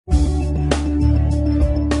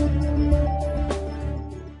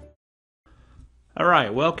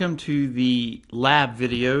Alright, welcome to the lab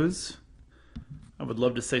videos. I would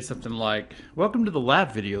love to say something like, welcome to the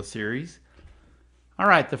lab video series.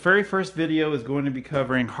 Alright, the very first video is going to be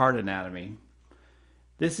covering heart anatomy.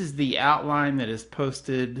 This is the outline that is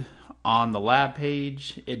posted on the lab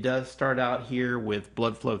page. It does start out here with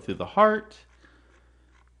blood flow through the heart,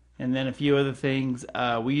 and then a few other things.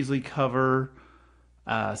 We usually cover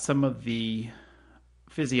some of the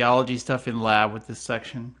physiology stuff in lab with this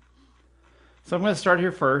section. So I'm going to start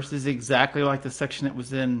here first. This is exactly like the section that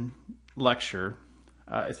was in lecture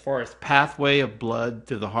as far as pathway of blood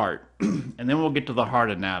through the heart. And then we'll get to the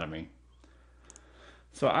heart anatomy.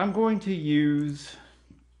 So I'm going to use,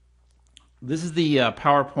 this is the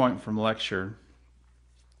PowerPoint from lecture,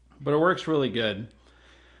 but it works really good.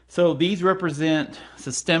 So these represent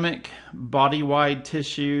systemic body-wide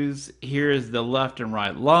tissues. Here is the left and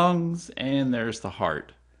right lungs, and there's the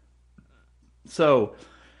heart. So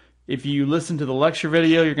if you listen to the lecture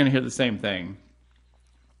video, you're going to hear the same thing.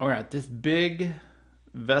 All right, this big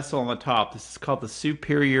vessel on the top, this is called the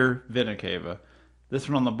superior vena cava. This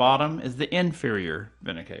one on the bottom is the inferior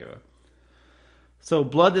vena cava. So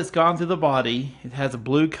blood that's gone through the body, it has a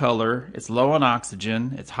blue color, it's low on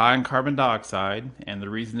oxygen, it's high in carbon dioxide, and the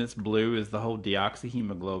reason it's blue is the whole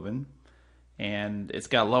deoxyhemoglobin. And it's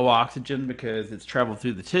got low oxygen because it's traveled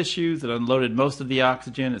through the tissues, it unloaded most of the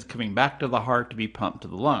oxygen, it's coming back to the heart to be pumped to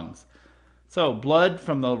the lungs. So blood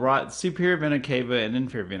from the right superior vena cava and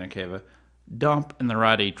inferior vena cava dump in the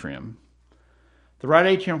right atrium. The right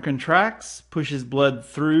atrium contracts, pushes blood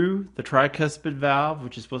through the tricuspid valve,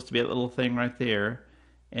 which is supposed to be that little thing right there,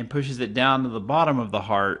 and pushes it down to the bottom of the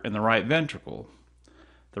heart in the right ventricle.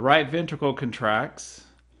 The right ventricle contracts,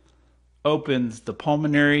 opens the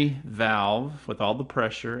pulmonary valve with all the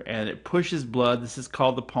pressure, and it pushes blood. This is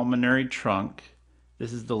called the pulmonary trunk.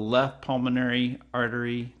 This is the left pulmonary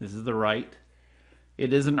artery. This is the right.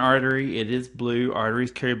 It is an artery. It is blue.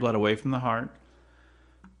 Arteries carry blood away from the heart.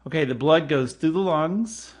 Okay, the blood goes through the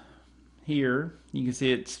lungs. Here, you can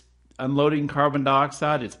see it's unloading carbon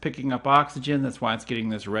dioxide. It's picking up oxygen. That's why it's getting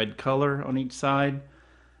this red color on each side.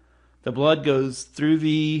 The blood goes through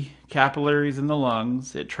the capillaries in the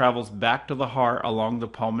lungs. It travels back to the heart along the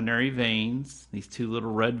pulmonary veins, these two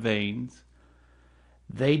little red veins.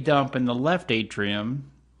 They dump in the left atrium.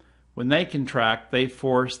 When they contract, they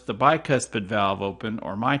force the bicuspid valve open,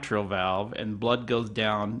 or mitral valve, and blood goes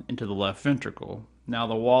down into the left ventricle. Now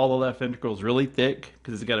the wall of the left ventricle is really thick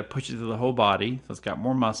because it's got to push it through the whole body, so it's got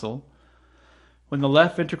more muscle. When the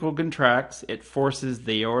left ventricle contracts, it forces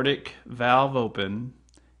the aortic valve open,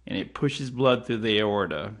 and it pushes blood through the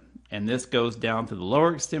aorta, and this goes down to the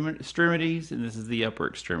lower extremities, and this is the upper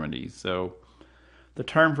extremities. So the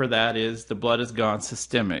term for that is the blood has gone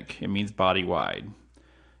systemic. It means body-wide.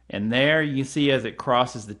 And there you see as it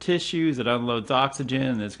crosses the tissues, it unloads oxygen,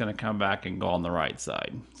 and it's going to come back and go on the right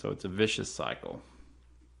side. So it's a vicious cycle.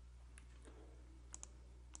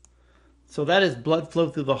 So that is blood flow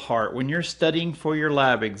through the heart. When you're studying for your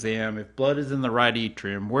lab exam, if blood is in the right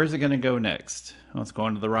atrium, where's it going to go next? Well, it's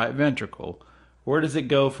going to the right ventricle. Where does it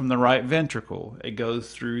go from the right ventricle? It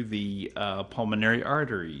goes through the pulmonary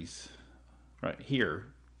arteries. Right here.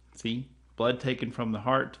 See? Blood taken from the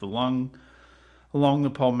heart to the lung along the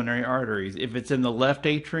pulmonary arteries. If it's in the left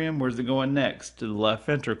atrium, where's it going next? To the left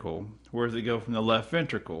ventricle. Where does it go from the left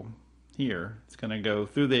ventricle? Here. It's going to go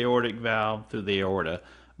through the aortic valve, through the aorta.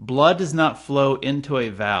 Blood does not flow into a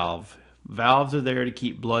valve. Valves are there to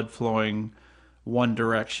keep blood flowing one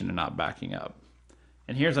direction and not backing up.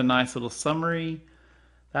 And here's a nice little summary.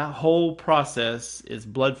 That whole process is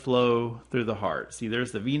blood flow through the heart. See,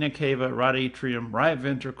 there's the vena cava, right atrium, right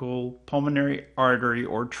ventricle, pulmonary artery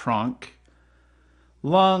or trunk,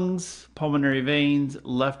 lungs, pulmonary veins,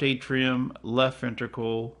 left atrium, left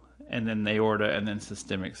ventricle, and then the aorta, and then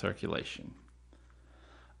systemic circulation.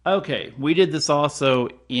 Okay, we did this also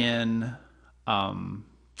in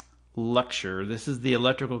lecture. This is the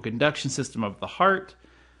electrical conduction system of the heart.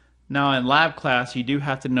 Now in lab class, you do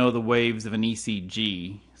have to know the waves of an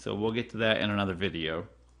ECG, so we'll get to that in another video.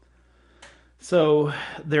 So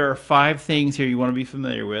there are 5 things here you want to be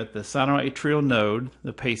familiar with: the sinoatrial node,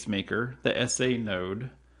 the pacemaker, the SA node,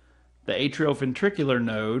 the atrioventricular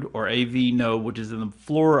node, or AV node, which is in the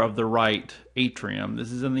floor of the right atrium.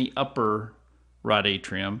 This is in the upper right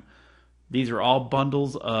atrium. These are all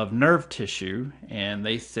bundles of nerve tissue, and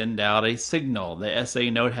they send out a signal. The SA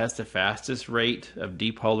node has the fastest rate of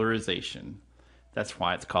depolarization. That's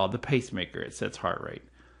why it's called the pacemaker. It sets heart rate.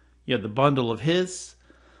 You have the bundle of His,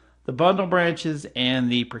 the bundle branches, and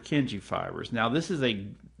the Purkinje fibers. Now this is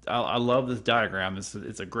I love this diagram.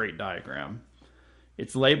 It's a great diagram.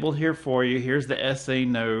 It's labeled here for you. Here's the SA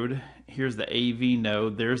node. Here's the AV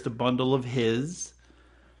node. There's the bundle of His.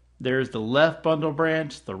 There's the left bundle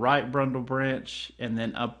branch, the right bundle branch, and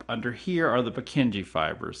then up under here are the Purkinje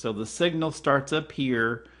fibers. So the signal starts up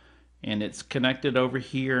here, and it's connected over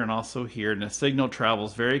here and also here, and the signal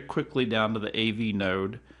travels very quickly down to the AV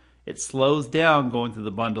node. It slows down going through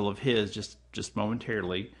the bundle of His just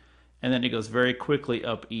momentarily, and then it goes very quickly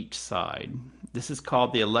up each side. This is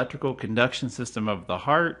called the electrical conduction system of the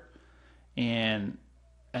heart, and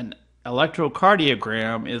an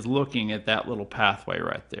electrocardiogram is looking at that little pathway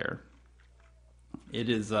right there. It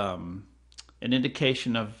is an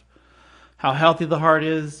indication of how healthy the heart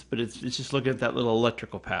is, but it's just looking at that little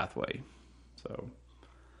electrical pathway. So,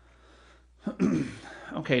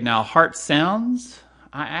 okay, now heart sounds.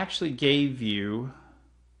 I actually gave you,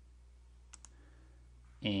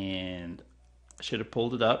 and I should have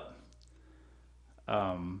pulled it up.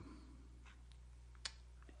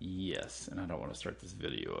 Yes, and I don't want to start this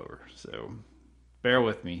video over, so bear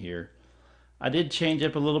with me here. I did change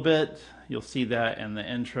up a little bit. You'll see that in the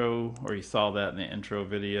intro, or you saw that in the intro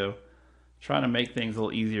video. Trying to make things a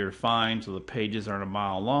little easier to find so the pages aren't a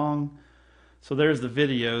mile long. So there's the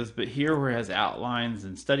videos, but here where it has outlines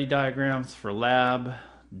and study diagrams for lab,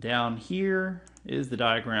 down here is the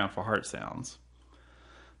diagram for heart sounds.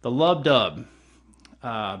 The lub-dub,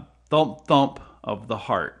 thump thump of the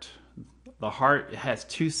heart. The heart has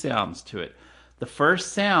two sounds to it. The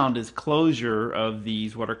first sound is closure of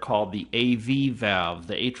these, what are called the AV valves,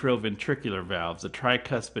 the atrioventricular valves, the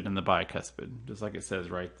tricuspid and the bicuspid, just like it says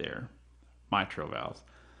right there, mitral valves.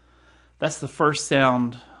 That's the first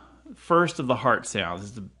sound, first of the heart sounds.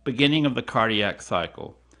 It's the beginning of the cardiac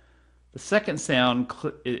cycle. The second sound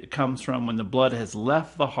it comes from when the blood has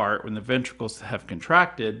left the heart, when the ventricles have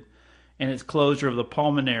contracted, and it's closure of the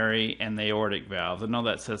pulmonary and the aortic valves. I know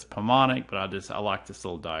that says pulmonic, but I like this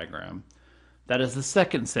little diagram. That is the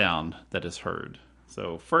second sound that is heard.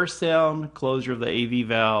 So first sound, closure of the AV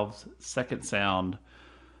valves. Second sound,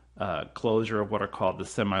 closure of what are called the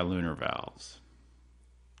semilunar valves.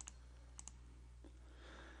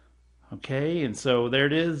 Okay, and so there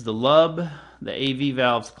it is, the lub, the AV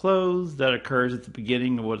valves closed. That occurs at the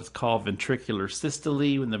beginning of what is called ventricular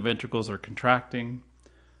systole, when the ventricles are contracting.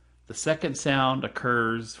 The second sound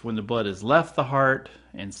occurs when the blood has left the heart,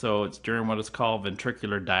 and so it's during what is called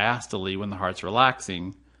ventricular diastole, when the heart's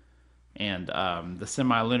relaxing, and the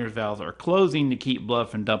semilunar valves are closing to keep blood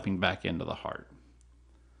from dumping back into the heart.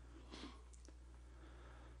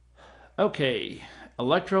 Okay,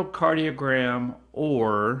 electrocardiogram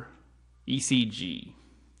or ECG.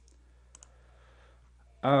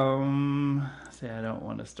 Say I don't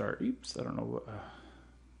want to start. Oops, I don't know what.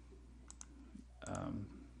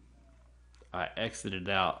 I exited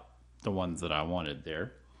out the ones that I wanted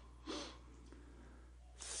there.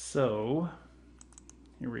 So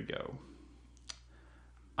here we go.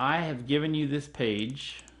 I have given you this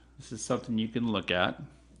page. This is something you can look at.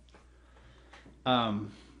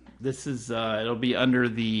 This is it'll be under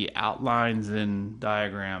the outlines and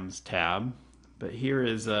diagrams tab. But here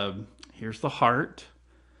is here's the heart.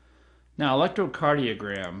 Now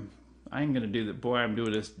electrocardiogram. I'm going to do that. Boy, I'm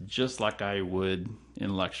doing this just like I would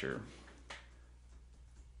in lecture.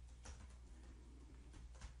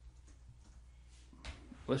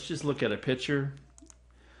 Let's just look at a picture.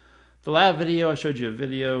 The lab video, I showed you a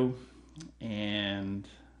video, and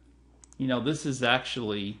you know, this is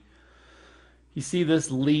actually, you see this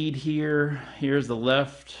lead here, here's the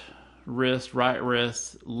left wrist, right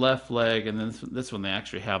wrist, left leg, and then this one they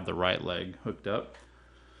actually have the right leg hooked up.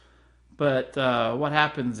 But what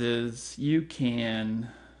happens is you can,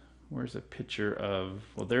 where's a picture of,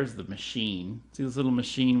 well, there's the machine. See this little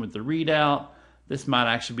machine with the readout? This might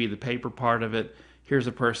actually be the paper part of it. Here's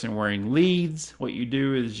a person wearing leads. What you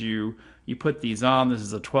do is you put these on. This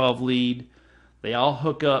is a 12 lead. They all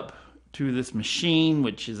hook up to this machine,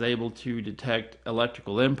 which is able to detect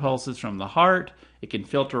electrical impulses from the heart. It can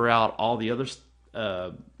filter out all the other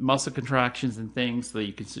muscle contractions and things, so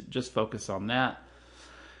you can just focus on that.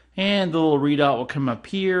 And the little readout will come up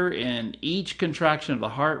here, and each contraction of the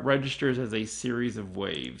heart registers as a series of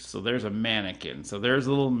waves. So there's a mannequin. So there's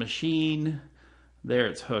a little machine. There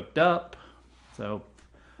it's hooked up. So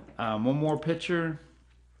one more picture.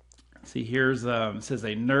 See, here's it says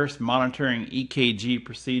a nurse monitoring EKG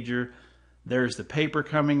procedure. There's the paper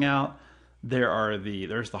coming out.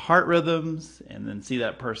 There's the heart rhythms, and then see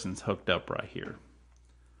that person's hooked up right here.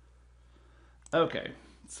 Okay,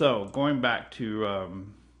 so going back to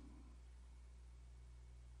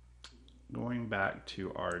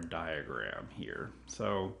our diagram here.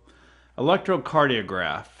 So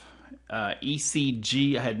electrocardiograph.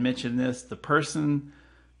 ECG, I had mentioned this. The person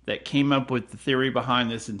that came up with the theory behind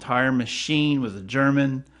this entire machine was a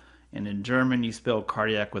German. And in German, you spell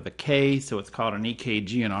cardiac with a K, so it's called an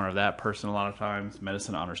EKG in honor of that person a lot of times.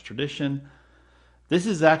 Medicine honors tradition. This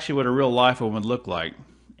is actually what a real life one would look like.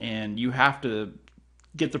 And you have to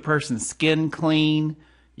get the person's skin clean.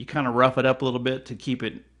 You kind of rough it up a little bit to keep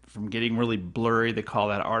it from getting really blurry. They call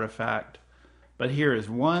that artifact. But here is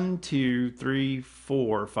 1, 2, 3,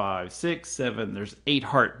 4, 5, 6, 7. There's 8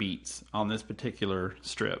 heartbeats on this particular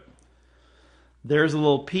strip. There's a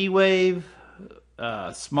little P wave.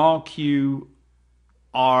 Small q,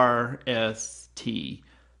 r, s, t.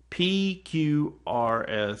 P, q, r,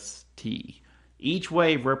 s, t. Each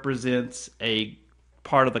wave represents a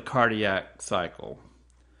part of the cardiac cycle.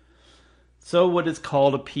 So what is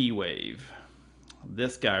called a P wave?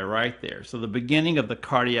 This guy right there. So the beginning of the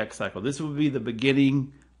cardiac cycle. This would be the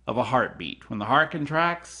beginning of a heartbeat. When the heart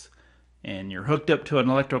contracts and you're hooked up to an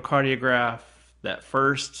electrocardiograph, that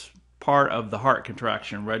first part of the heart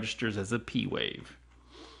contraction registers as a P wave.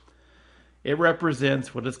 It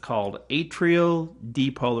represents what is called atrial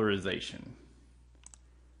depolarization.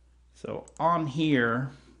 So on here,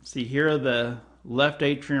 see here are the left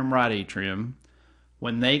atrium, right atrium.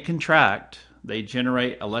 When they contract, they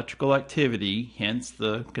generate electrical activity, hence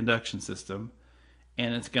the conduction system,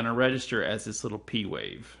 and it's going to register as this little P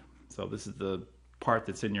wave. So this is the part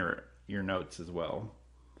that's in your notes as well.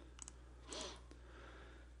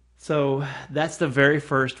 So that's the very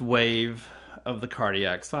first wave of the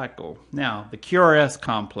cardiac cycle. Now, the QRS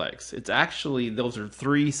complex. It's actually, those are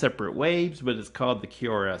 3 separate waves, but it's called the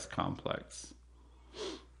QRS complex.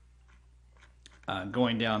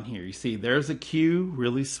 Going down here, you see there's a Q,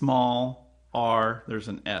 really small, R, there's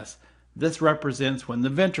an S. This represents when the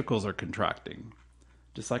ventricles are contracting.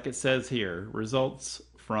 Just like it says here, results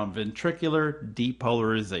from ventricular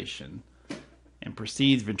depolarization and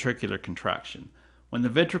precedes ventricular contraction. When the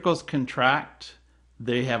ventricles contract,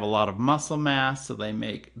 they have a lot of muscle mass, so they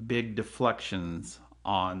make big deflections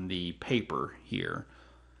on the paper here.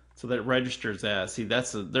 So that registers as, see,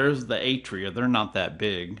 there's the atria, they're not that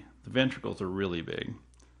big. The ventricles are really big.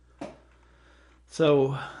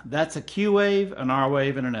 So that's a Q wave, an R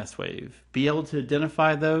wave, and an S wave. Be able to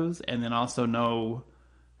identify those and then also know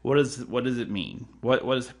what does it mean? What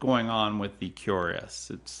is going on with the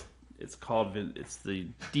QRS? It's called, it's the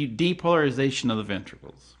depolarization of the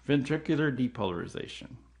ventricles. Ventricular depolarization.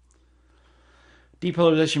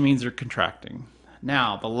 Depolarization means they're contracting.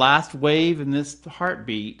 Now, the last wave in this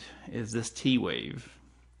heartbeat is this T wave.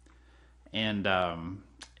 And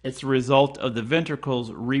it's a result of the ventricles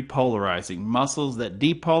repolarizing. Muscles that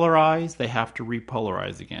depolarize, they have to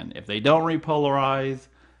repolarize again. If they don't repolarize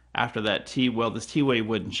after that this T wave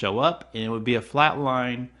wouldn't show up, and it would be a flat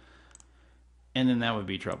line, and then that would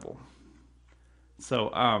be trouble.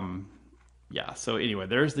 So, yeah, so anyway,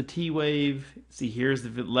 there's the T wave. See, here's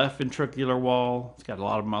the left ventricular wall. It's got a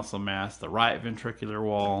lot of muscle mass. The right ventricular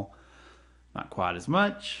wall, not quite as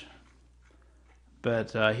much.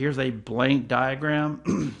 But here's a blank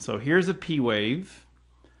diagram. So here's a P wave.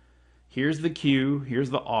 Here's the Q.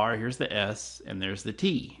 Here's the R. Here's the S. And there's the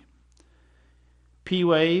T. P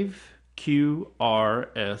wave, Q, R,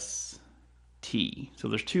 S, T. So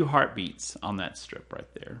there's 2 heartbeats on that strip right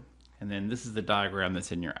there. And then this is the diagram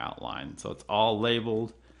that's in your outline. So it's all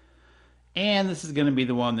labeled. And this is going to be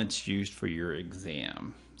the one that's used for your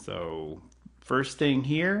exam. So first thing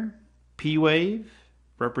here, P wave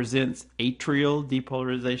represents atrial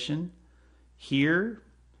depolarization. Here,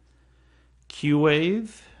 Q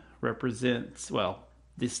wave represents, well,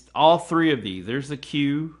 all 3 of these. There's a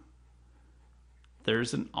Q,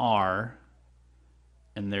 there's an R,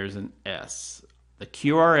 and there's an S. The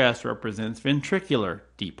QRS represents ventricular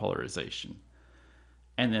depolarization.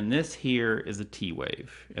 And then this here is a T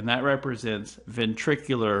wave, and that represents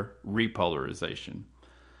ventricular repolarization.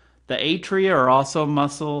 The atria are also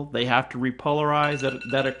muscle. They have to repolarize.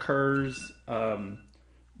 That occurs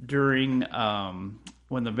during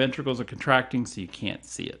when the ventricles are contracting, so you can't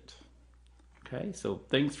see it. Okay, so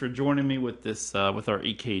thanks for joining me with this with our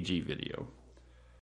EKG video.